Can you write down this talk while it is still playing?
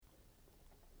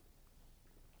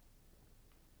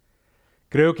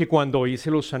Creo que cuando hice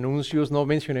los anuncios no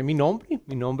mencioné mi nombre.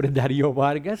 Mi nombre es Darío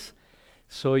Vargas.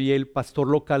 Soy el pastor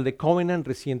local de Covenant.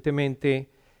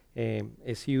 Recientemente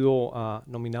he sido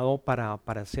nominado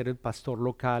para ser el pastor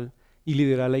local y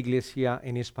liderar la iglesia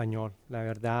en español. La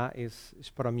verdad es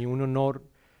para mí un honor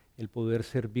el poder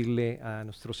servirle a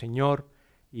nuestro Señor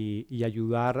y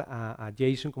ayudar a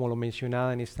Jason, como lo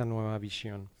mencionaba, en esta nueva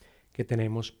visión que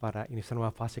tenemos en esta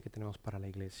nueva fase que tenemos para la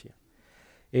iglesia.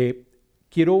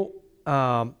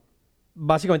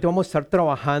 Básicamente vamos a estar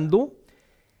trabajando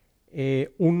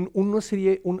una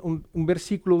serie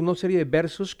de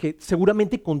versos que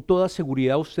seguramente con toda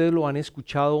seguridad ustedes lo han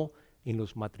escuchado en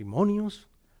los matrimonios,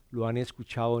 lo han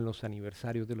escuchado en los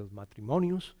aniversarios de los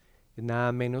matrimonios. Es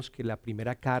nada menos que la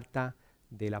primera carta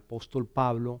del apóstol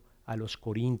Pablo a los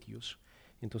Corintios.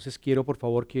 Entonces quiero por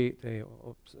favor que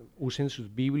usen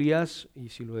sus Biblias y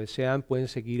si lo desean pueden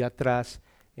seguir atrás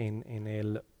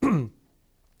en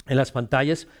las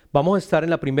pantallas. Vamos a estar en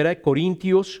la primera de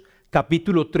Corintios,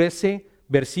 capítulo 13,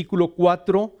 versículo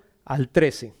 4 al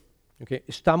 13. ¿Okay?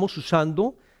 Estamos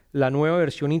usando la nueva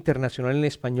versión internacional en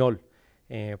español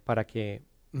para que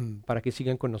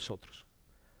sigan con nosotros.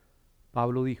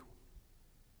 Pablo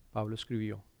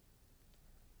escribió: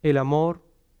 el amor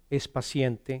es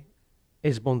paciente,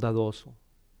 es bondadoso.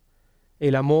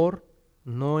 El amor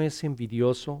no es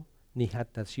envidioso, ni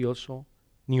jactancioso,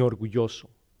 ni orgulloso.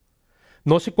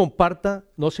 No se comporta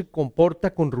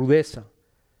con rudeza,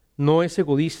 no es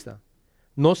egoísta,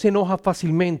 no se enoja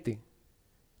fácilmente,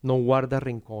 no guarda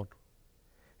rencor.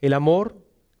 El amor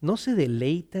no se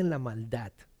deleita en la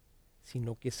maldad,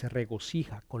 sino que se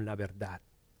regocija con la verdad.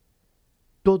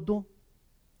 Todo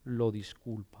lo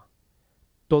disculpa,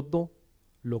 todo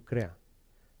lo crea,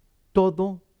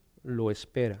 todo lo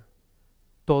espera,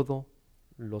 todo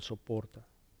lo soporta.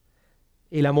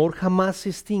 El amor jamás se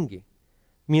extingue.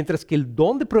 Mientras que el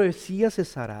don de profecía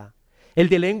cesará, el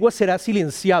de lengua será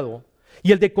silenciado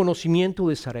y el de conocimiento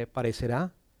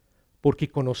desaparecerá, porque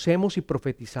conocemos y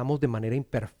profetizamos de manera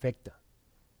imperfecta.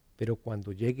 Pero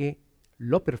cuando llegue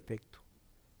lo perfecto,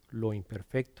 lo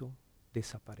imperfecto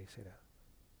desaparecerá.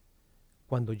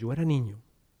 Cuando yo era niño,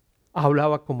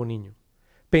 hablaba como niño,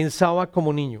 pensaba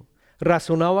como niño,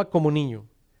 razonaba como niño.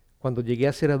 Cuando llegué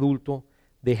a ser adulto,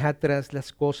 dejé atrás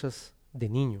las cosas de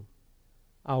niño.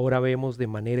 Ahora vemos de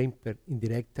manera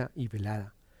indirecta y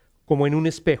velada, como en un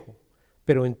espejo,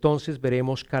 pero entonces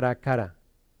veremos cara a cara.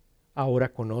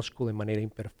 Ahora conozco de manera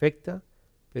imperfecta,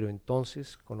 pero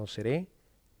entonces conoceré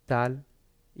tal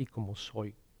y como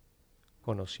soy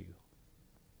conocido.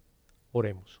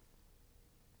 Oremos.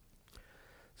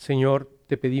 Señor,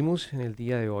 te pedimos en el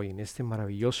día de hoy, en este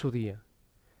maravilloso día,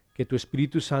 que tu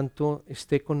Espíritu Santo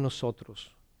esté con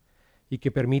nosotros y que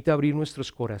permita abrir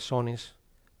nuestros corazones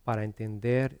para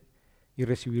entender y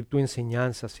recibir tu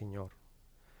enseñanza, Señor.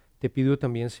 Te pido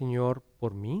también, Señor,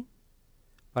 por mí,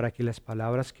 para que las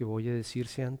palabras que voy a decir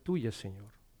sean tuyas, Señor,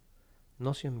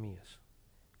 no sean mías.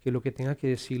 Que lo que tenga que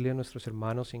decirle a nuestros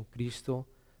hermanos en Cristo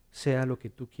sea lo que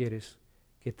tú quieres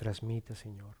que transmita,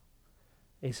 Señor.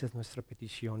 Esa es nuestra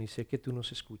petición y sé que tú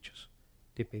nos escuchas.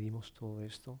 Te pedimos todo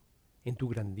esto en tu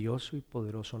grandioso y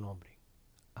poderoso nombre.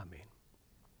 Amén.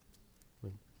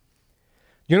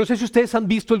 Yo no sé si ustedes han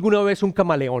visto alguna vez un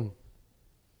camaleón.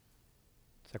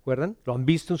 ¿Se acuerdan? ¿Lo han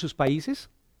visto en sus países?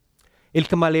 El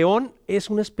camaleón es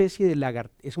una especie de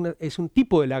es un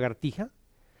tipo de lagartija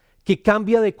que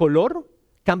cambia de color,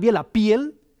 cambia la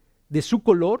piel de su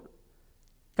color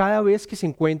cada vez que se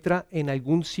encuentra en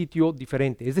algún sitio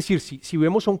diferente. Es decir, si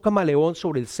vemos a un camaleón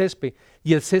sobre el césped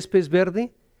y el césped es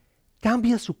verde,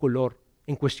 cambia su color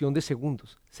en cuestión de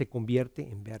segundos, se convierte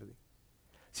en verde.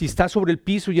 Si está sobre el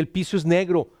piso y el piso es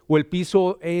negro o el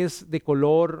piso es de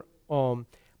color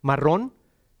marrón,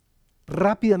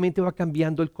 rápidamente va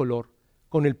cambiando el color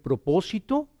con el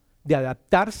propósito de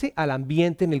adaptarse al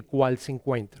ambiente en el cual se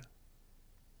encuentra.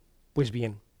 Pues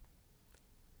bien,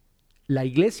 la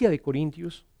iglesia de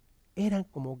Corintios eran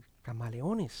como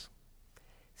camaleones.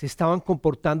 Se estaban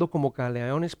comportando como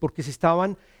camaleones porque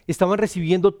estaban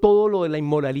recibiendo todo lo de la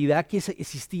inmoralidad que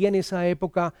existía en esa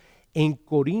época en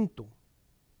Corinto.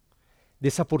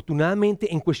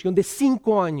 Desafortunadamente, en cuestión de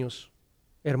 5 años,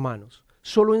 hermanos,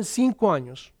 solo en 5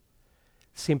 años,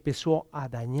 se empezó a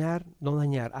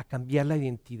a cambiar la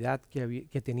identidad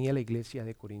que tenía la iglesia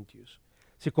de Corintios.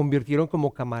 Se convirtieron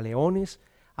como camaleones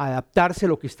a adaptarse a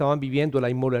lo que estaban viviendo, la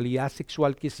inmoralidad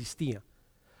sexual que existía.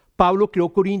 Pablo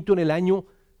creó Corinto en el año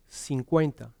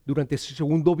 50, durante su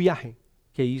segundo viaje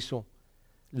que hizo,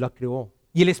 la creó.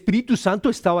 Y el Espíritu Santo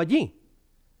estaba allí.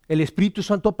 El Espíritu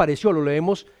Santo apareció, lo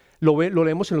leemos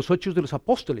en los Hechos de los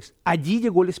Apóstoles. Allí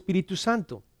llegó el Espíritu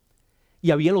Santo y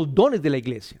habían los dones de la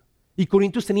iglesia. Y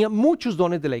Corintios tenía muchos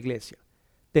dones de la iglesia.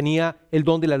 Tenía el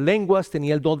don de las lenguas,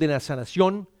 tenía el don de la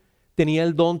sanación, tenía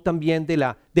el don también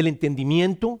del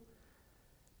entendimiento.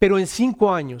 Pero en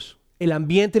 5 años, el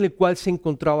ambiente en el cual se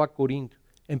encontraba Corinto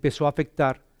empezó a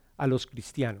afectar a los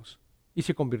cristianos y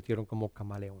se convirtieron como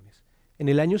camaleones. En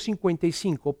el año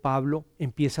 55, Pablo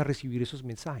empieza a recibir esos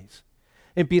mensajes.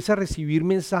 Empieza a recibir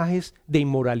mensajes de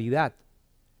inmoralidad.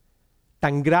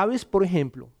 Tan graves, por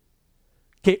ejemplo,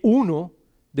 que uno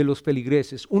de los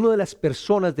feligreses, una de las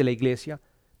personas de la iglesia,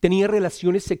 tenía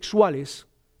relaciones sexuales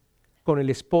con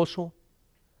el esposo,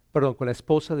 con la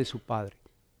esposa de su padre.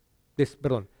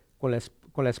 Con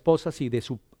la esposa, sí, de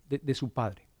su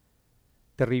padre.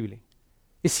 Terrible.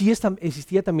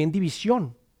 Existía también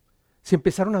división. Se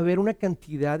empezaron a ver una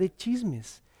cantidad de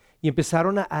chismes y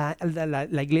empezaron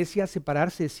la iglesia a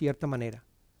separarse de cierta manera.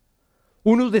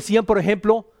 Unos decían, por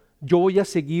ejemplo, yo voy a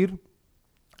seguir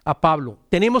a Pablo,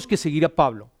 tenemos que seguir a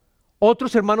Pablo.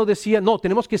 Otros hermanos decían, no,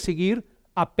 tenemos que seguir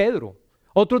a Pedro.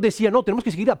 Otros decían, no, tenemos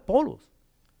que seguir a Apolos,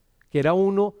 que era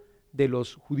uno de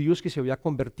los judíos que se había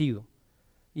convertido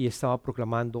y estaba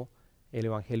proclamando el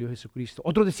Evangelio de Jesucristo.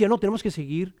 Otros decían, no, tenemos que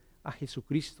seguir a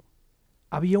Jesucristo.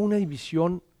 Había una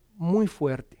división muy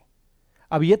fuerte.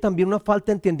 Había también una falta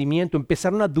de entendimiento.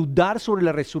 Empezaron a dudar sobre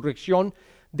la resurrección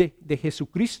de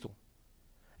Jesucristo.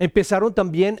 Empezaron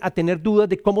también a tener dudas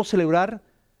de cómo celebrar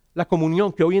la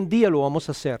comunión, que hoy en día lo vamos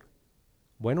a hacer.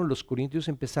 Bueno, los corintios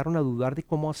empezaron a dudar de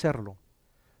cómo hacerlo.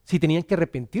 Si tenían que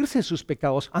arrepentirse de sus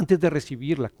pecados antes de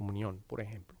recibir la comunión, por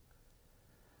ejemplo.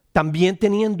 También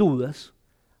tenían dudas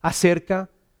acerca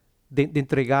de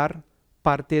entregar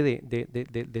parte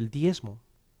del diezmo.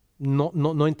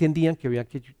 No entendían que había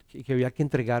que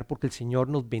entregar, porque el Señor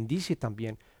nos bendice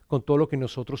también con todo lo que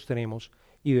nosotros tenemos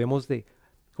y debemos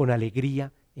con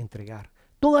alegría entregar.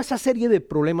 Toda esa serie de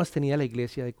problemas tenía la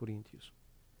iglesia de Corintios.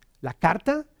 La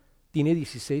carta tiene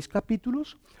 16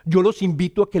 capítulos. Yo los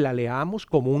invito a que la leamos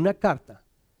como una carta.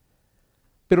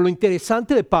 Pero lo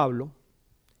interesante de Pablo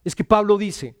es que Pablo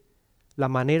dice, la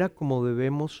manera como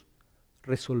debemos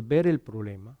resolver el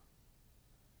problema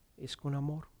es con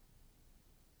amor.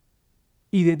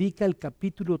 Y dedica el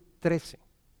capítulo 13,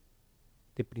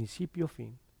 de principio a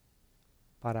fin,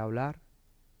 para hablar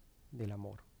del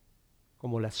amor,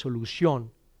 como la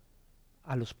solución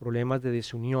a los problemas de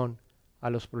desunión, a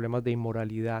los problemas de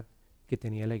inmoralidad que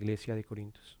tenía la iglesia de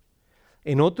Corintios.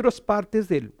 En otras partes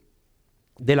de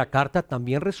la carta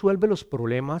también resuelve los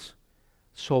problemas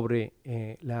sobre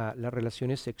las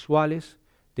relaciones sexuales,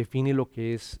 define lo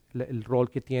que es el rol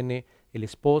que tiene el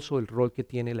esposo, el rol que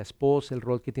tiene la esposa, el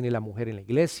rol que tiene la mujer en la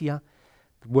iglesia.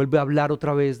 Vuelve a hablar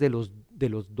otra vez de los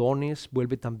dones,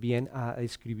 vuelve también a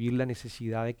describir la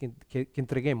necesidad de que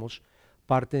entreguemos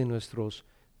parte de nuestros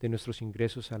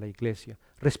ingresos a la iglesia.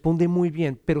 Responde muy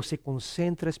bien, pero se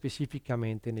concentra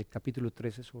específicamente en el capítulo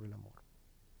 13 sobre el amor.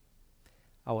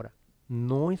 Ahora,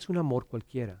 no es un amor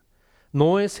cualquiera.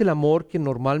 No es el amor que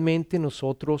normalmente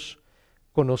nosotros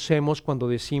conocemos cuando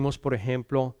decimos, por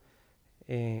ejemplo,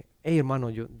 hey hermano,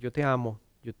 yo te amo,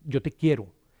 yo te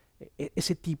quiero.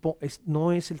 Ese tipo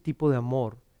no es el tipo de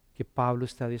amor que Pablo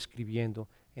está describiendo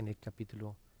en el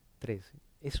capítulo 13.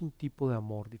 Es un tipo de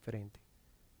amor diferente.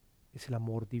 Es el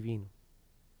amor divino.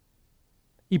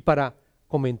 Y para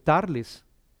comentarles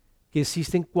que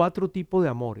existen 4 tipos de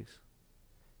amores,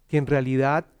 que en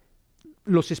realidad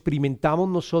los experimentamos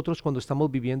nosotros cuando estamos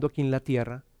viviendo aquí en la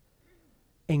tierra.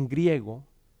 En griego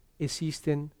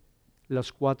existen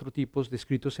los 4 tipos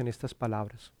descritos en estas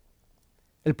palabras.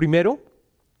 El primero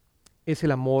es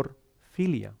el amor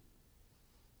filia,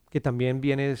 que también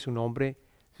viene de su nombre.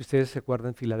 Si ustedes se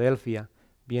acuerdan, Filadelfia,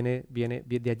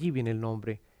 de allí viene el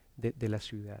nombre de la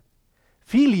ciudad.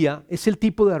 Filia es el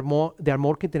tipo de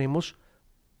amor que tenemos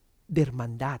de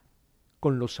hermandad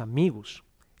con los amigos.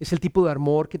 Es el tipo de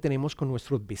amor que tenemos con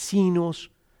nuestros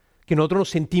vecinos, que nosotros nos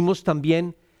sentimos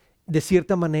también de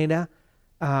cierta manera,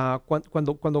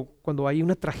 cuando hay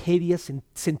una tragedia,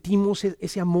 sentimos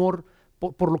ese amor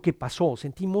por lo que pasó,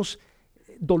 sentimos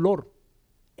dolor.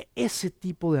 Ese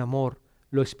tipo de amor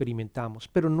lo experimentamos,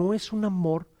 pero no es un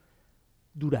amor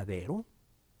duradero,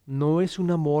 no es un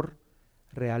amor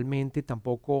realmente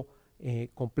tampoco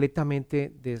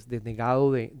completamente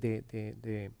desnegado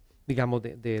de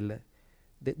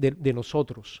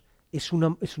nosotros. Es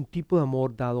un tipo de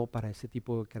amor dado para ese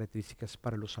tipo de características,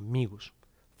 para los amigos,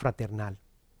 fraternal.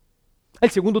 El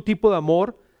segundo tipo de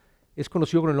amor es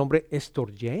conocido con el nombre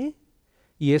estorgé,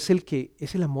 y es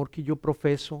el amor que yo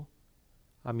profeso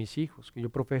a mis hijos, que yo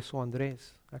profeso a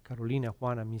Andrés, a Carolina, a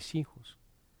Juan, a mis hijos.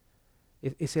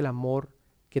 Es el amor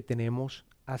que tenemos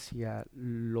hacia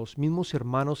los mismos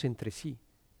hermanos entre sí.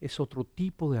 Es otro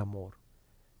tipo de amor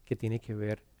que tiene que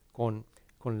ver con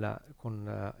la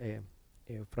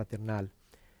fraternal.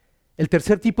 El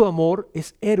tercer tipo de amor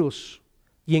es eros,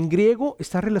 y en griego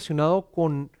está relacionado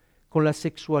con la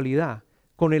sexualidad,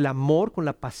 con el amor, con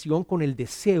la pasión, con el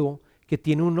deseo que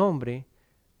tiene un hombre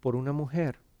por una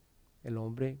mujer, el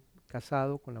hombre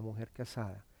casado con la mujer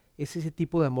casada. Es ese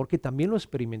tipo de amor que también lo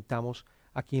experimentamos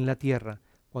aquí en la tierra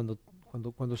cuando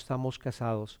estamos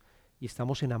casados y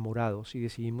estamos enamorados y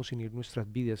decidimos unir nuestras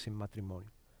vidas en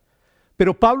matrimonio.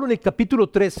 Pero Pablo en el capítulo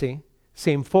 13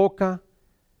 se enfoca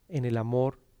en el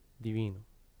amor divino,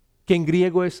 que en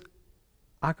griego es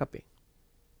ágape.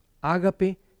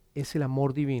 Ágape es el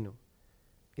amor divino,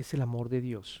 es el amor de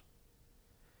Dios.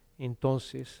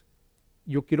 Entonces,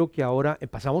 yo quiero que ahora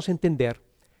pasamos a entender,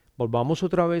 volvamos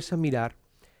otra vez a mirar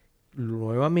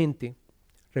nuevamente,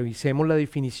 revisemos la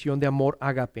definición de amor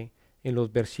ágape en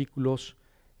los versículos,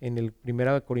 en el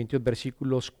 1 Corintios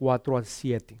versículos 4 al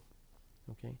 7.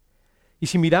 ¿Okay? Y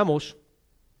si miramos,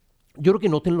 yo creo que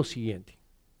noten lo siguiente.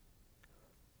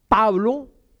 Pablo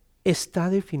está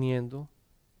definiendo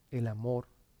el amor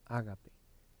ágape.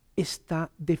 Está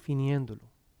definiéndolo.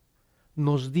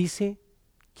 Nos dice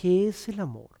qué es el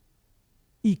amor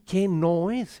y qué no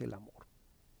es el amor.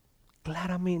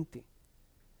 Claramente,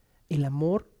 el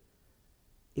amor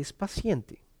es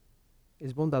paciente,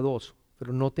 es bondadoso,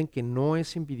 pero noten que no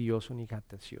es envidioso ni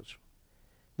jactancioso.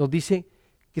 Nos dice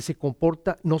que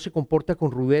no se comporta con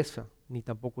rudeza, ni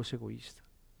tampoco es egoísta.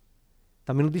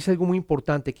 También nos dice algo muy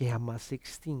importante, que jamás se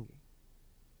extingue.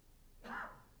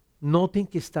 Noten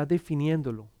que está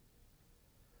definiéndolo.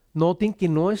 Noten que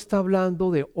no está hablando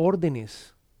de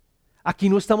órdenes. Aquí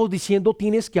no estamos diciendo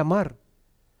tienes que amar.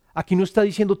 Aquí no está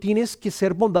diciendo tienes que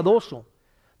ser bondadoso.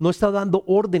 No está dando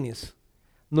órdenes.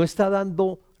 No está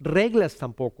dando reglas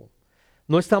tampoco.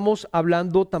 No está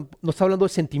hablando de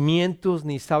sentimientos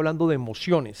ni está hablando de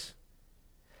emociones.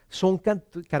 Son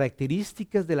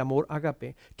características del amor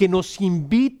ágape que nos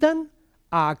invitan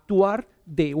a actuar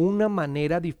de una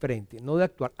manera diferente, no de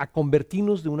actuar, a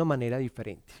convertirnos de una manera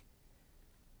diferente.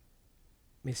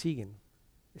 ¿Me siguen?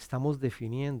 Estamos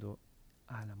definiendo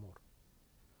al amor.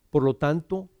 Por lo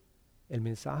tanto, el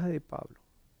mensaje de Pablo,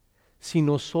 si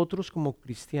nosotros como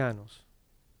cristianos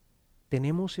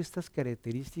tenemos estas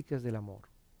características del amor,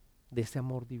 de este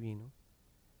amor divino,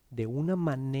 de una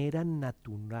manera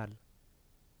natural,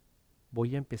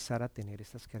 voy a empezar a tener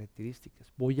estas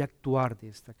características, voy a actuar de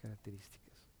estas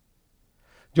características.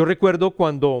 Yo recuerdo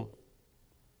cuando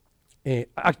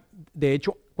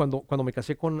me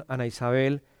casé con Ana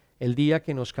Isabel, el día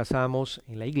que nos casamos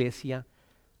en la iglesia,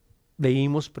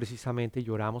 lloramos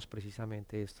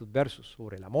precisamente estos versos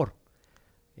sobre el amor.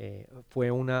 Fue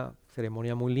una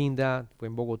ceremonia muy linda, fue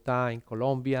en Bogotá, en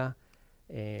Colombia,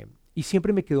 y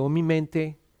siempre me quedó en mi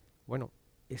mente, bueno,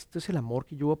 esto es el amor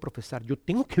que yo voy a profesar, yo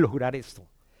tengo que lograr esto,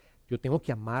 yo tengo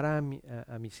que amar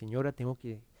a mi señora, tengo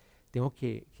que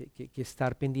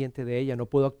estar pendiente de ella, no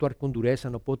puedo actuar con dureza,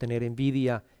 no puedo tener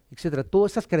envidia, etcétera.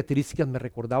 Todas esas características me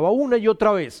recordaba una y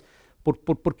otra vez,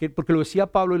 porque lo decía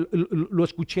Pablo, lo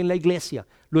escuché en la iglesia,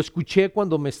 lo escuché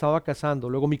cuando me estaba casando.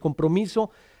 Luego mi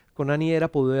compromiso con Ani era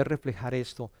poder reflejar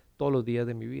esto todos los días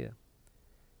de mi vida.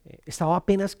 Estaba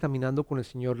apenas caminando con el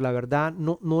Señor, la verdad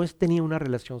no tenía una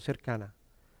relación cercana,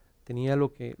 tenía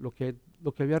lo que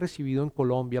había recibido en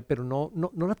Colombia, pero no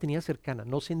la tenía cercana,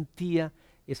 no sentía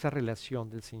esa relación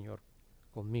del Señor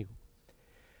conmigo.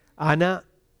 Ana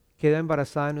queda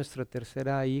embarazada de nuestra tercer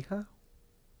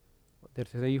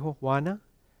hijo, Juana.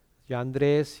 Ya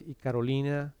Andrés y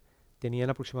Carolina tenían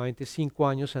aproximadamente 5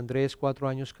 años, Andrés 4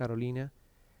 años, Carolina,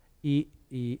 y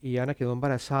Ana quedó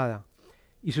embarazada.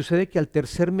 Y sucede que al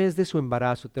cuarto mes de su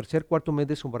embarazo,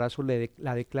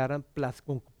 la declaran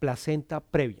con placenta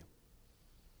previa.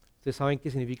 Ustedes saben qué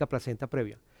significa placenta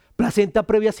previa. Placenta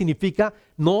previa significa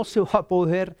no se va a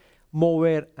poder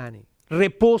mover, Annie.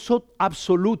 Reposo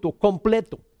absoluto,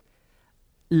 completo.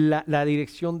 La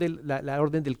dirección, la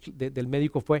orden del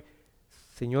médico fue,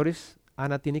 señores,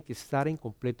 Ana tiene que estar en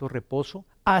completo reposo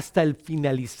hasta el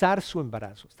finalizar su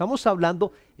embarazo. Estamos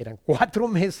hablando, eran 4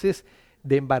 meses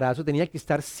de embarazo, tenía que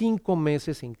estar 5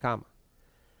 meses en cama.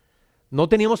 No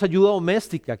teníamos ayuda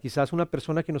doméstica, quizás una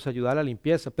persona que nos ayudara a la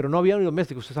limpieza, pero no había ayuda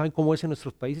doméstica. Ustedes saben cómo es en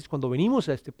nuestros países cuando venimos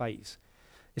a este país.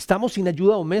 Estamos sin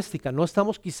ayuda doméstica, no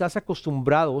estamos quizás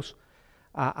acostumbrados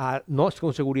no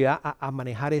con seguridad a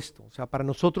manejar esto. O sea, para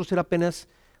nosotros era apenas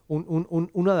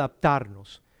un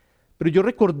adaptarnos. Pero yo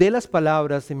recordé las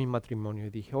palabras de mi matrimonio y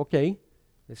dije, ok,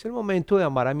 es el momento de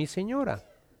amar a mi señora,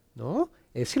 ¿no?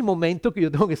 Es el momento que yo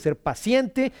tengo que ser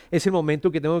paciente, es el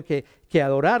momento que tengo que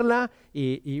adorarla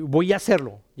y voy a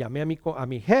hacerlo. Llamé a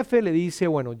mi jefe, le dice,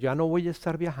 bueno, ya no voy a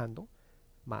estar viajando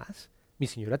más, mi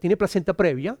señora tiene placenta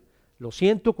previa, lo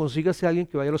siento, consígase a alguien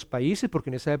que vaya a los países, porque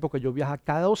en esa época yo viajaba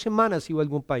cada 2 semanas, iba a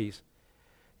algún país,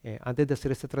 antes de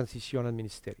hacer esta transición al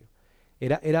ministerio.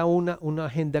 Era una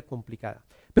agenda complicada.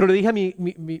 Pero le dije a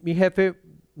mi jefe,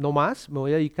 no más, me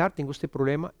voy a dedicar, tengo este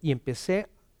problema, y empecé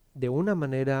de una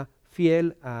manera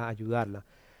fiel a ayudarla.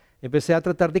 Empecé a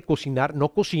tratar de cocinar, no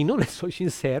cocino, les soy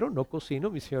sincero, no cocino,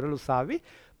 mi señora lo sabe,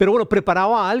 pero bueno,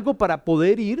 preparaba algo para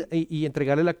poder ir y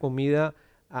entregarle la comida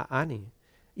a Annie.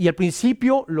 Y al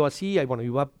principio lo hacía, y bueno,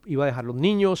 iba a dejar los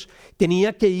niños,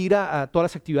 tenía que ir a todas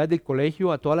las actividades del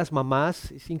colegio, a todas las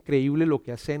mamás, es increíble lo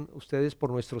que hacen ustedes por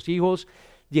nuestros hijos,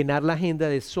 llenar la agenda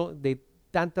de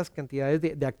tantas cantidades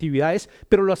de actividades,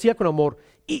 pero lo hacía con amor.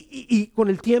 Y con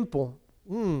el tiempo,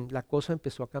 la cosa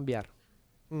empezó a cambiar.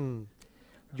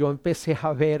 Yo empecé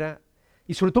a ver,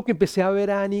 y sobre todo que empecé a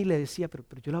ver a Annie y le decía, pero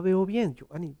yo la veo bien,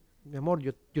 Annie, mi amor,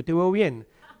 yo te veo bien.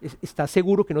 ¿Estás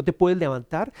seguro que no te puedes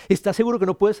levantar? ¿Estás seguro que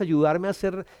no puedes ayudarme a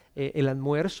hacer el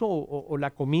almuerzo o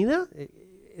la comida?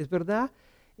 ¿Es verdad?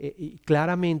 Y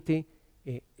claramente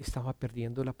estaba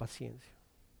perdiendo la paciencia.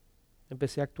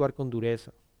 Empecé a actuar con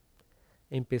dureza.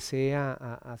 Empecé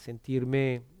a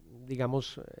sentirme,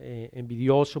 digamos,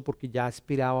 envidioso porque ya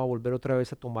aspiraba a volver otra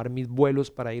vez a tomar mis vuelos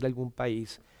para ir a algún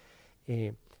país.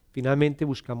 Finalmente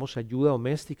buscamos ayuda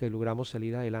doméstica y logramos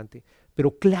salir adelante.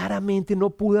 Pero claramente no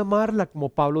pude amarla, como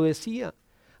Pablo decía.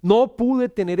 No pude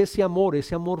tener ese amor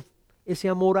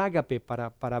ágape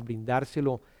para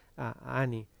brindárselo a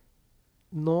Annie.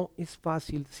 No es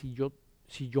fácil si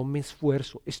yo me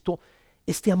esfuerzo.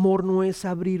 Este amor no es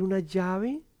abrir una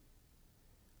llave,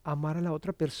 amar a la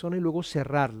otra persona y luego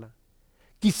cerrarla.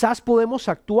 Quizás podemos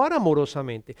actuar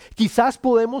amorosamente, quizás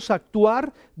podemos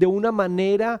actuar de una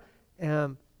manera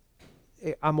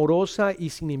amorosa y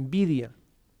sin envidia,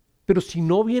 pero si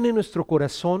no viene en nuestro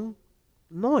corazón,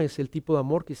 no es el tipo de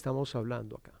amor que estamos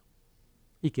hablando acá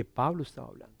y que Pablo estaba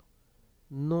hablando.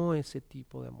 No ese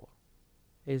tipo de amor,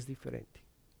 es diferente.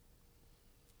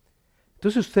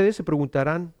 Entonces ustedes se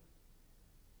preguntarán,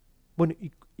 bueno,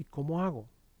 ¿y cómo hago?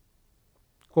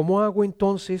 ¿Cómo hago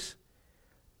entonces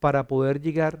para poder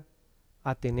llegar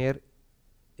a tener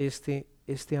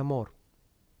este amor?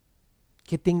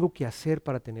 ¿Qué tengo que hacer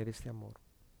para tener este amor?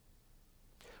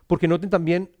 Porque noten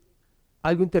también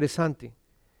algo interesante.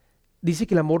 Dice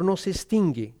que el amor no se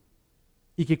extingue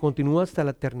y que continúa hasta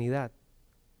la eternidad.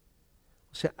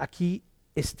 O sea, aquí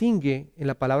extingue, en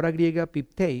la palabra griega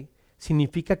piptei,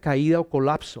 significa caída o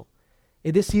colapso.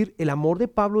 Es decir, el amor de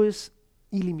Pablo es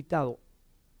ilimitado.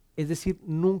 Es decir,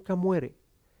 nunca muere.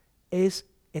 Es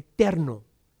eterno.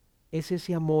 Es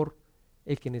ese amor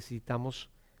el que necesitamos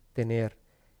tener.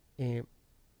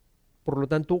 Por lo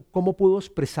tanto, ¿cómo puedo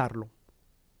expresarlo?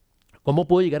 ¿Cómo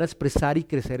puedo llegar a expresar y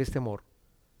crecer este amor?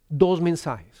 2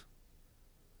 mensajes.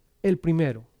 El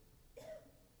primero,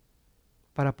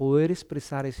 para poder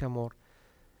expresar ese amor,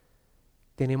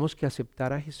 tenemos que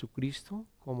aceptar a Jesucristo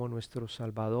como nuestro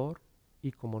Salvador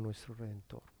y como nuestro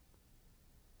Redentor.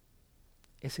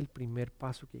 Es el primer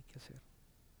paso que hay que hacer.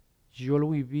 Yo lo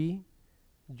viví,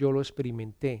 yo lo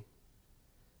experimenté.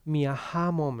 Mi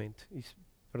aha moment,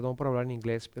 perdón por hablar en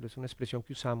inglés, pero es una expresión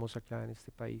que usamos acá en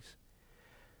este país.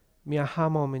 Mi aha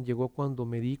moment llegó cuando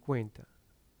me di cuenta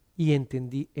y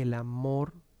entendí el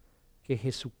amor que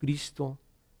Jesucristo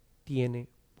tiene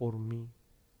por mí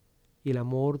y el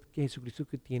amor que Jesucristo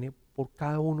tiene por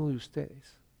cada uno de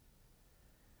ustedes.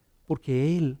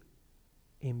 Porque Él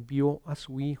envió a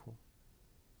su Hijo.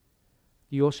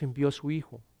 Dios envió a su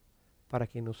Hijo para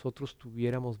que nosotros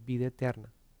tuviéramos vida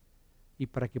eterna y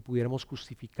para que pudiéramos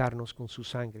justificarnos con su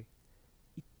sangre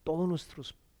y todos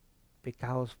nuestros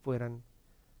pecados fueran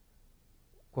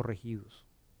corregidos.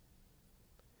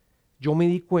 Yo me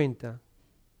di cuenta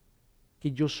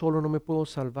que yo solo no me puedo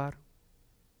salvar.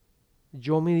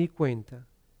 Yo me di cuenta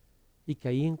y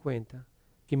caí en cuenta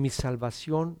que mi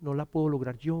salvación no la puedo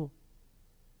lograr yo.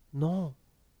 No.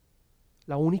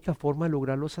 La única forma de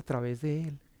lograrlo es a través de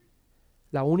Él.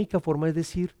 La única forma es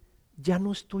decir, ya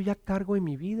no estoy a cargo de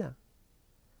mi vida.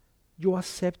 Yo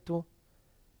acepto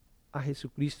a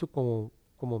Jesucristo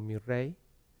como mi Rey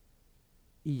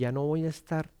y ya no voy a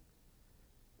estar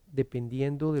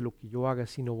dependiendo de lo que yo haga,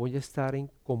 sino voy a estar en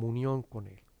comunión con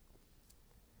Él.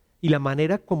 Y la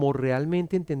manera como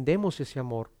realmente entendemos ese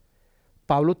amor,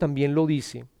 Pablo también lo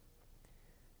dice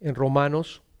en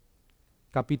Romanos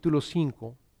capítulo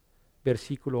 5,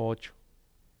 versículo 8.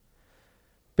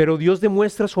 Pero Dios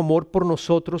demuestra su amor por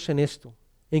nosotros en esto,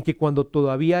 en que cuando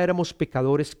todavía éramos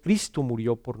pecadores, Cristo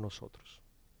murió por nosotros.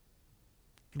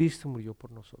 Cristo murió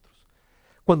por nosotros.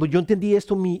 Cuando yo entendí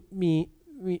esto, mi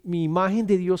imagen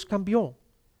de Dios cambió.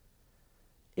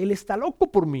 Él está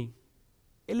loco por mí.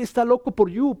 Él está loco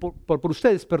por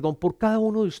ustedes, perdón, por cada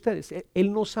uno de ustedes.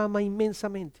 Él nos ama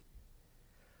inmensamente.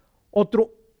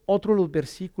 Otro de los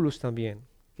versículos también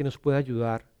que nos puede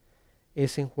ayudar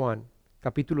es en Juan,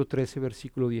 capítulo 13,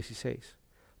 versículo 16.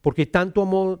 Porque tanto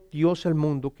amó Dios al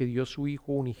mundo que dio su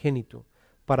Hijo unigénito,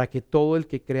 para que todo el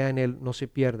que crea en Él no se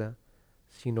pierda,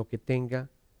 sino que tenga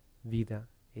vida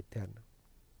eterna.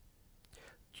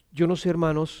 Yo no sé,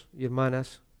 hermanos y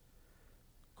hermanas,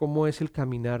 cómo es el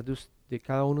caminar de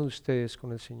cada uno de ustedes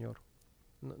con el Señor.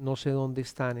 No sé dónde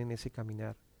están en ese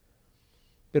caminar.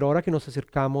 Pero ahora que nos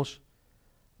acercamos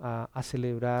a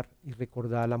celebrar y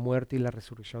recordar la muerte y la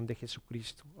resurrección de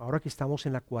Jesucristo, ahora que estamos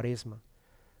en la Cuaresma,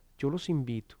 yo los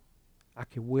invito a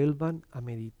que vuelvan a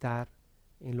meditar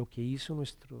en lo que hizo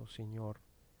nuestro Señor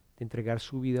de entregar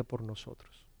su vida por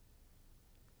nosotros.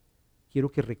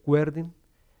 Quiero que recuerden,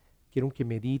 quiero que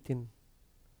mediten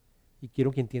y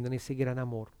quiero que entiendan ese gran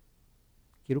amor.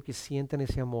 Quiero que sientan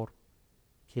ese amor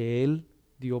que Él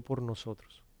dio por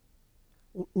nosotros.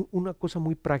 Una cosa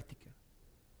muy práctica.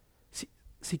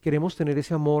 Si queremos tener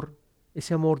ese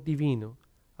amor divino,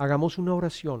 hagamos una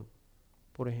oración,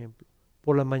 por ejemplo,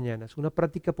 por las mañanas, una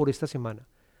práctica por esta semana.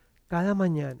 Cada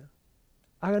mañana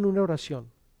hagan una oración.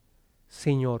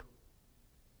 Señor,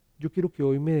 yo quiero que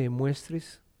hoy me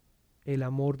demuestres el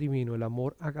amor divino, el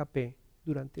amor ágape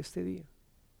durante este día.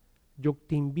 Yo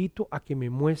te invito a que me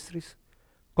muestres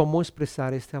cómo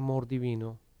expresar este amor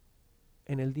divino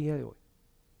en el día de hoy.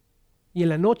 Y en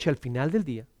la noche, al final del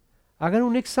día, hagan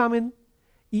un examen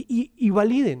y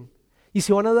validen. Y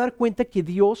se van a dar cuenta que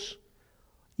Dios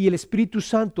y el Espíritu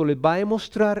Santo les va a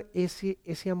demostrar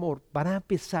ese amor. Van a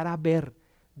empezar a ver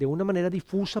de una manera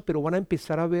difusa, pero van a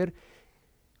empezar a ver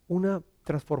una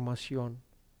transformación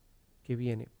que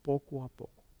viene poco a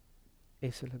poco.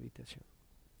 Esa es la invitación.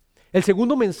 El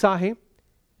segundo mensaje,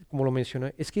 como lo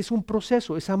mencioné, es que es un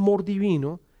proceso, ese amor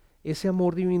divino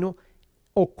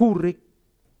ocurre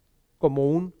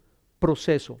como un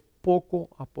proceso, poco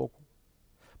a poco.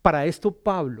 Para esto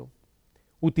Pablo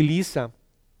utiliza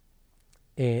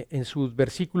en sus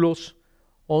versículos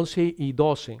 11 y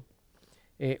 12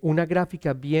 una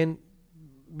gráfica bien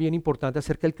importante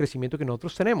acerca del crecimiento que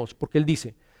nosotros tenemos, porque él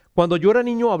dice, cuando yo era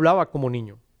niño hablaba como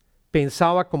niño,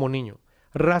 pensaba como niño,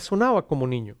 razonaba como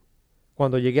niño.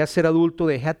 Cuando llegué a ser adulto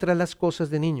dejé atrás las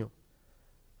cosas de niño.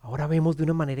 Ahora vemos de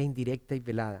una manera indirecta y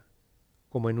velada,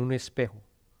 como en un espejo.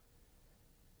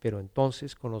 Pero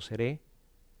entonces conoceré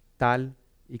tal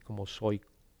y como soy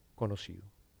conocido.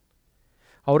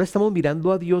 Ahora estamos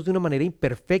mirando a Dios de una manera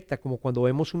imperfecta, como cuando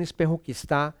vemos un espejo que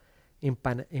está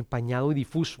empañado y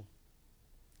difuso.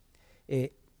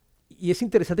 Y es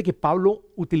interesante que Pablo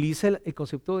utiliza el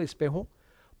concepto de espejo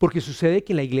porque sucede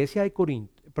que en la iglesia de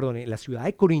Corinto, en la ciudad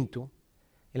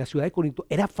de Corinto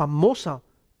era famosa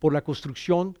por la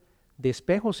construcción de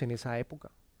espejos en esa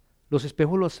época. Los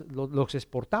espejos los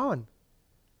exportaban.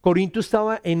 Corinto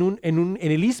estaba en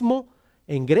el istmo,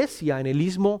 en Grecia, en el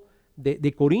istmo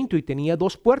de Corinto, y tenía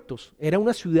 2 puertos. Era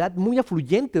una ciudad muy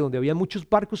afluyente donde había muchos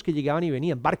barcos que llegaban y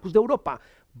venían, barcos de Europa,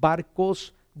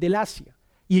 barcos del Asia,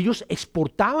 y ellos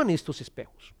exportaban estos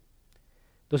espejos.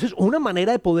 Entonces, una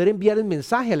manera de poder enviar el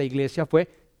mensaje a la iglesia fue: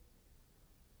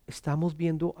 estamos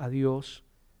viendo a Dios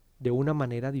de una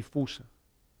manera difusa,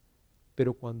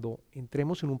 pero cuando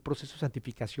entremos en un proceso de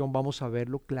santificación vamos a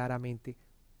verlo claramente,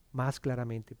 más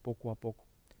claramente, poco a poco.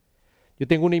 Yo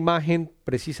tengo una imagen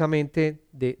precisamente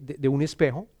de un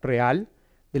espejo real,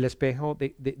 del espejo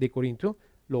de Corinto,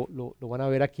 lo van a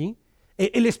ver aquí.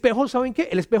 El espejo, ¿saben qué?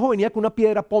 El espejo venía con una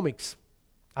piedra pómex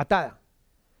atada.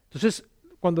 Entonces,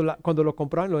 cuando lo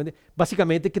compraban, lo venden.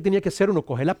 Básicamente, ¿qué tenía que hacer uno?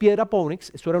 Coger la piedra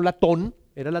pómex, eso era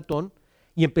latón,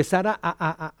 y empezar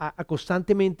a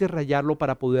constantemente rayarlo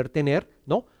para poder tener,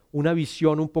 ¿no?, una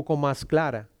visión un poco más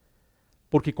clara.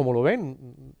 Porque como lo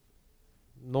ven,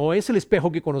 no es el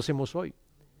espejo que conocemos hoy.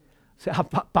 O sea,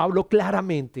 Pablo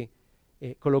claramente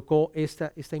colocó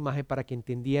esta imagen para que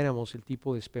entendiéramos el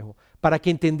tipo de espejo, para que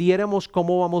entendiéramos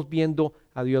cómo vamos viendo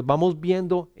a Dios, vamos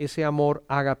viendo ese amor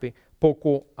ágape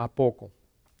poco a poco.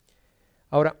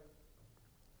 Ahora,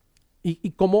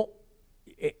 y cómo,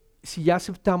 si ya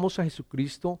aceptamos a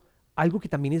Jesucristo, algo que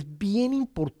también es bien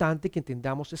importante que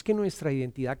entendamos es que nuestra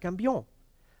identidad cambió.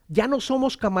 Ya no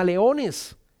somos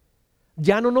camaleones.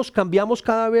 Ya no nos cambiamos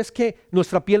cada vez que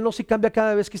nuestra piel no se cambia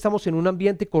cada vez que estamos en un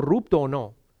ambiente corrupto o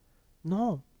no.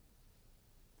 No,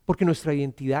 porque nuestra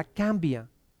identidad cambia.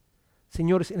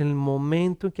 Señores, en el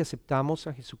momento en que aceptamos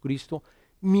a Jesucristo,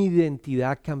 mi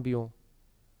identidad cambió.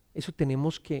 Eso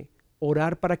tenemos que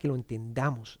orar para que lo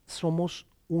entendamos. Somos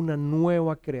una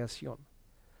nueva creación.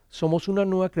 Somos una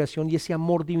nueva creación y ese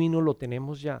amor divino lo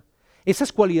tenemos ya.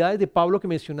 Esas cualidades de Pablo que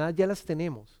mencionaba ya las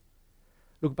tenemos.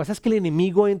 Lo que pasa es que el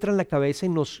enemigo entra en la cabeza y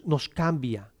nos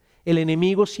cambia. El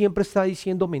enemigo siempre está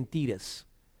diciendo mentiras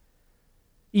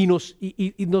y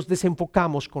nos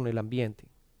desenfocamos con el ambiente.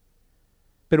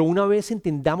 Pero una vez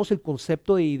entendamos el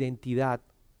concepto de identidad,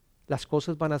 las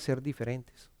cosas van a ser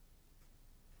diferentes.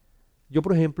 Yo,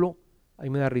 por ejemplo, a mí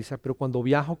me da risa, pero cuando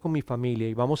viajo con mi familia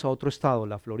y vamos a otro estado,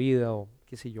 la Florida o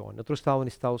qué sé yo, en otro estado en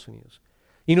Estados Unidos,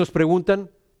 y nos preguntan,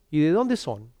 ¿y de dónde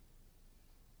son?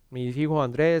 Mis hijos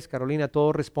Andrés, Carolina,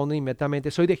 todos responden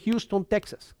inmediatamente, soy de Houston,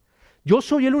 Texas. Yo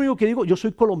soy el único que digo, yo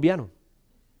soy colombiano.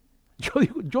 Yo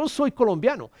digo, yo soy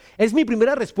colombiano. Es mi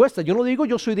primera respuesta. Yo no digo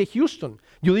yo soy de Houston.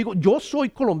 Yo digo, yo soy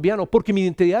colombiano porque mi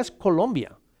identidad es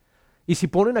Colombia. Y si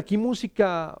ponen aquí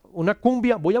música, una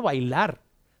cumbia, voy a bailar,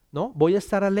 ¿no? Voy a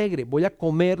estar alegre, voy a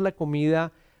comer la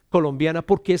comida colombiana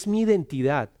porque es mi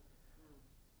identidad.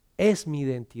 Es mi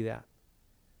identidad.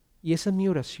 Y esa es mi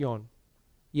oración.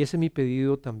 Y ese es mi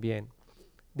pedido también,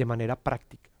 de manera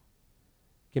práctica.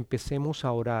 Que empecemos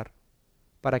a orar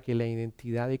para que la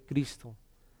identidad de Cristo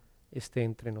esté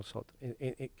entre nosotros,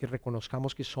 que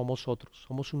reconozcamos que somos otros,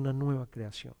 somos una nueva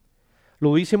creación.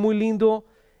 Lo dice muy lindo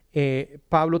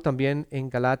Pablo también en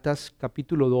Galatas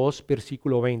capítulo 2,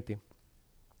 versículo 20.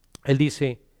 Él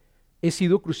dice, he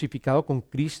sido crucificado con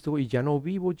Cristo y ya no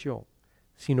vivo yo,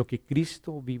 sino que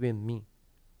Cristo vive en mí.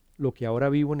 Lo que ahora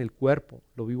vivo en el cuerpo,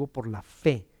 lo vivo por la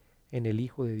fe en el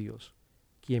Hijo de Dios,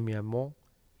 quien me amó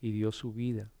y dio su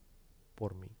vida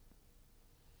por mí.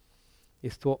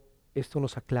 Esto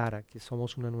nos aclara que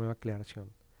somos una nueva creación.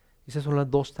 Esas son las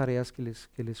dos tareas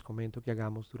que les comento que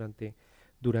hagamos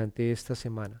durante esta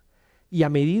semana. Y a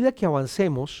medida que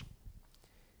avancemos,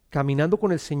 caminando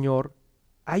con el Señor,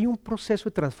 hay un proceso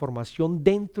de transformación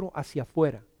dentro hacia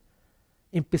afuera.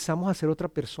 Empezamos a ser otra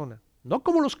persona. No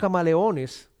como los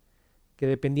camaleones, que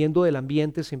dependiendo del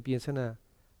ambiente se empiezan a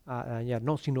dañar.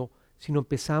 No, sino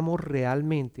empezamos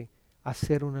realmente a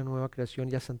ser una nueva creación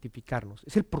y a santificarnos.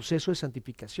 Es el proceso de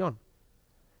santificación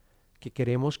que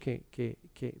queremos que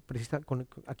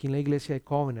aquí en la iglesia de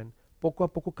Covenant, poco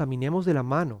a poco caminemos de la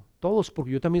mano, todos,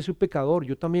 porque yo también soy pecador,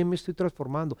 yo también me estoy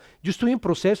transformando. Yo estoy en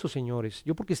proceso, señores.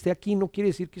 Yo porque esté aquí no quiere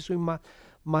decir que soy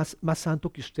más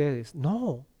santo que ustedes.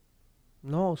 No,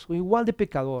 soy igual de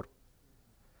pecador,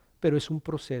 pero es un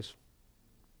proceso.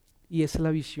 Y esa es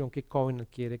la visión que Covenant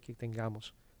quiere que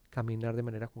tengamos, caminar de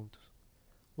manera juntos.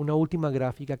 Una última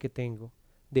gráfica que tengo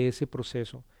de ese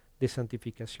proceso de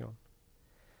santificación.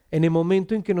 En el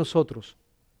momento en que nosotros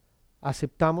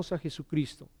aceptamos a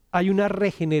Jesucristo, hay una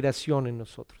regeneración en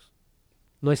nosotros.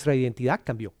 Nuestra identidad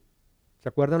cambió. ¿Se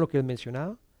acuerdan lo que les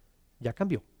mencionaba? Ya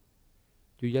cambió.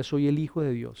 Yo ya soy el Hijo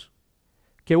de Dios.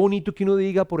 Qué bonito que uno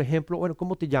diga, por ejemplo, bueno,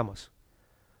 ¿cómo te llamas?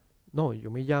 No,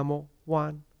 yo me llamo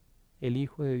Juan, el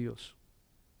Hijo de Dios.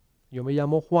 Yo me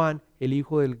llamo Juan, el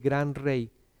Hijo del gran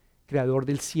Rey, creador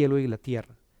del cielo y de la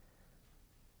tierra.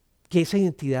 Que esa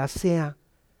identidad sea,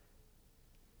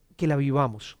 que la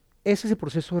vivamos. Ese es el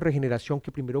proceso de regeneración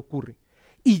que primero ocurre.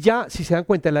 Y ya, si se dan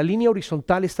cuenta, en la línea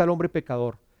horizontal está el hombre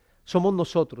pecador. Somos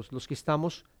nosotros los que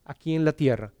estamos aquí en la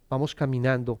tierra, vamos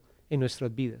caminando en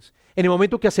nuestras vidas. En el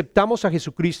momento que aceptamos a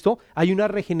Jesucristo, hay una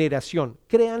regeneración.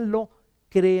 Créanlo,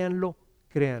 créanlo,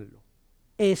 créanlo.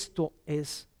 Esto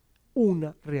es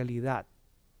una realidad.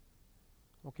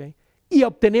 ¿Ok? Y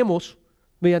obtenemos,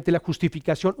 mediante la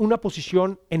justificación, una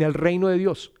posición en el reino de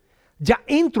Dios. Ya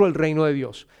entro al reino de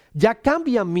Dios. Ya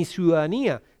cambia mi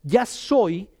ciudadanía. Ya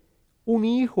soy un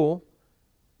hijo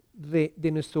de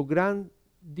nuestro gran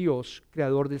Dios,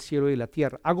 creador del cielo y de la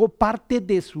tierra. Hago parte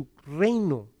de su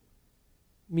reino.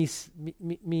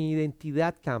 Mi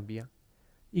identidad cambia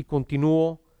y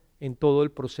continúo en todo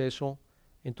el proceso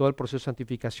de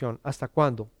santificación. ¿Hasta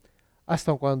cuándo?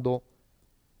 Hasta cuando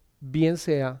bien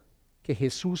sea que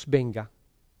Jesús venga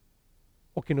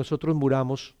o que nosotros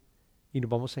muramos y nos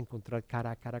vamos a encontrar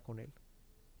cara a cara con Él.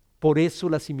 Por eso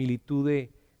la similitud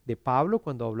de Pablo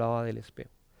cuando hablaba del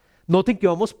espejo. Noten que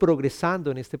vamos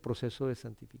progresando en este proceso de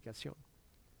santificación.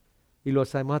 Y lo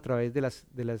hacemos a través de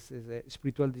las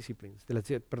spiritual disciplines,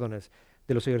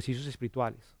 de los ejercicios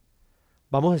espirituales.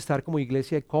 Vamos a estar como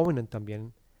iglesia de Covenant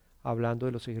también hablando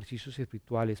de los ejercicios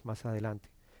espirituales más adelante.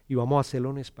 Y vamos a hacerlo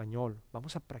en español.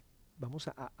 Vamos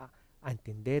a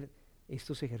entender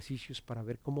estos ejercicios para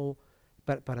ver cómo,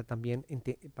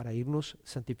 para irnos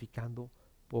santificando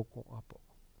poco a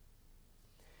poco.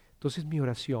 Entonces mi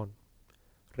oración,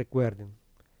 recuerden,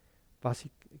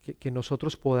 que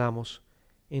nosotros podamos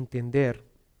entender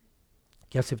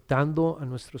que aceptando a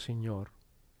nuestro Señor,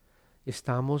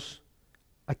 estamos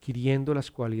adquiriendo las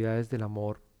cualidades del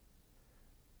amor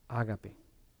ágape,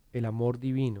 el amor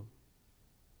divino,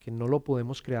 que no lo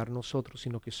podemos crear nosotros,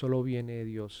 sino que solo viene de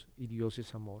Dios, y Dios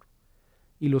es amor.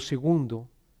 Y lo segundo,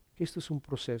 que esto es un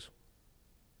proceso.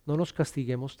 No nos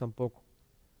castiguemos tampoco.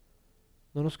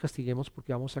 No nos castiguemos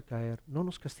porque vamos a caer. No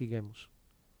nos castiguemos.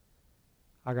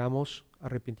 Hagamos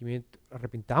arrepentimiento,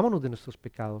 arrepentámonos de nuestros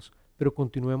pecados, pero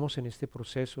continuemos en este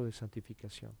proceso de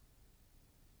santificación.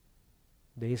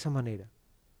 De esa manera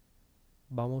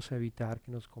vamos a evitar que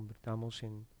nos convirtamos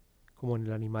como en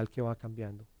el animal que va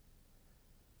cambiando,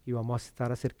 y vamos a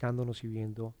estar acercándonos y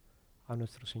viendo a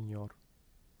nuestro Señor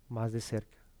más de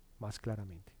cerca, más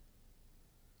claramente.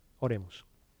 Oremos.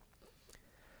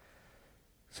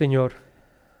 Señor,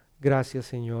 gracias,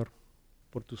 Señor,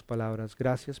 por tus palabras.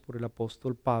 Gracias por el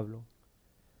apóstol Pablo,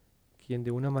 quien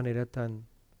de una manera tan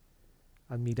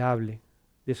admirable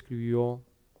describió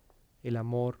el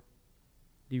amor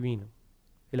divino,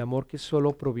 el amor que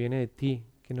solo proviene de ti,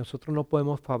 que nosotros no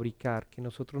podemos fabricar, que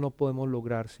nosotros no podemos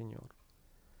lograr, Señor.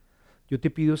 Yo te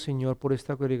pido, Señor, por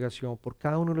esta congregación, por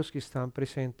cada uno de los que están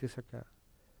presentes acá,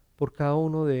 por cada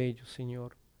uno de ellos,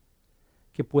 Señor,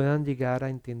 que puedan llegar a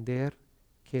entender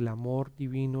que el amor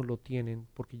divino lo tienen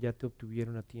porque ya te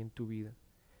obtuvieron a ti en tu vida,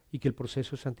 y que el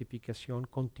proceso de santificación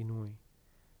continúe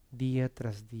día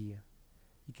tras día,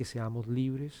 y que seamos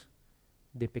libres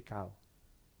de pecado.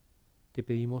 Te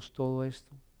pedimos todo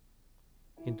esto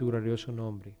en tu glorioso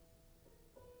nombre.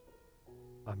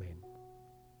 Amén.